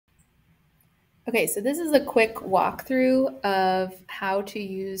Okay, so this is a quick walkthrough of how to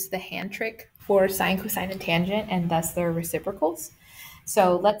use the hand trick for sine, cosine, and tangent, and thus their reciprocals.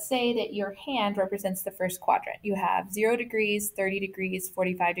 So let's say that your hand represents the first quadrant. You have 0 degrees, 30 degrees,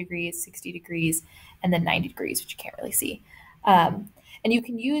 45 degrees, 60 degrees, and then 90 degrees, which you can't really see. And you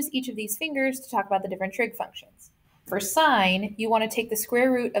can use each of these fingers to talk about the different trig functions. For sine, you want to take the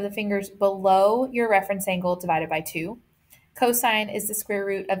square root of the fingers below your reference angle divided by 2. Cosine is the square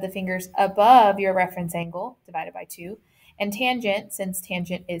root of the fingers above your reference angle divided by 2. And tangent, since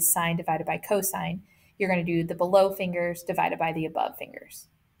tangent is sine divided by cosine, you're going to do the below fingers divided by the above fingers,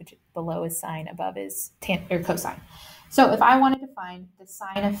 which below is sine, above is cosine. So if I wanted to find the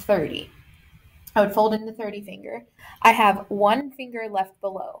sine of 30, I would fold in the 30 finger. I have one finger left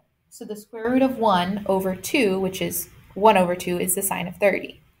below. So the square root of 1 over 2, which is 1 over 2, is the sine of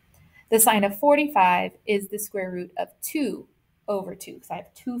 30. The sine of 45 is the square root of 2 over 2, because I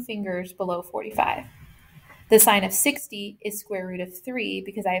have two fingers below 45. The sine of 60 is square root of 3,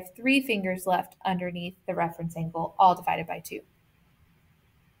 because I have three fingers left underneath the reference angle, all divided by 2.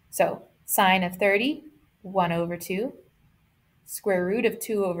 So sine of 30, 1 over 2, square root of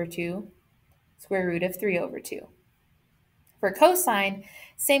 2 over 2, square root of 3 over 2. For cosine,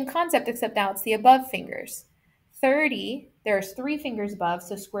 same concept, except now it's the above fingers. 30, there's three fingers above,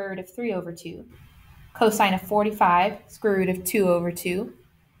 so square root of 3 over 2. Cosine of 45, square root of 2 over 2.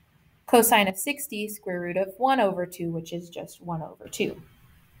 Cosine of 60, square root of 1 over 2, which is just 1 over 2.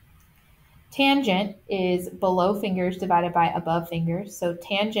 Tangent is below fingers divided by above fingers, so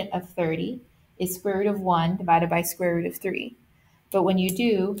tangent of 30 is square root of 1 divided by square root of 3. But when you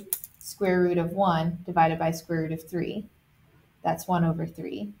do square root of 1 divided by square root of 3, that's 1 over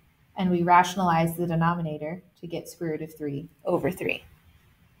 3. And we rationalize the denominator to get square root of 3 over 3.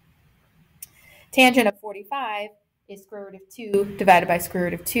 Tangent of 45 is square root of 2 divided by square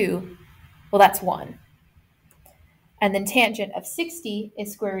root of 2. Well, that's 1. And then tangent of 60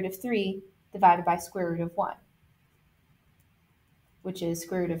 is square root of 3 divided by square root of 1, which is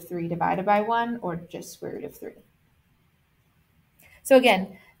square root of 3 divided by 1, or just square root of 3. So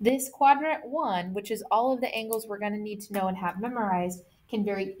again, this quadrant 1, which is all of the angles we're going to need to know and have memorized, can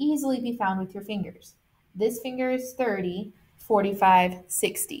very easily be found with your fingers. This finger is 30, 45,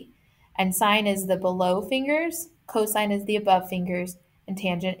 60. And sine is the below fingers, cosine is the above fingers, and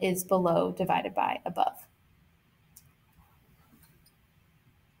tangent is below divided by above.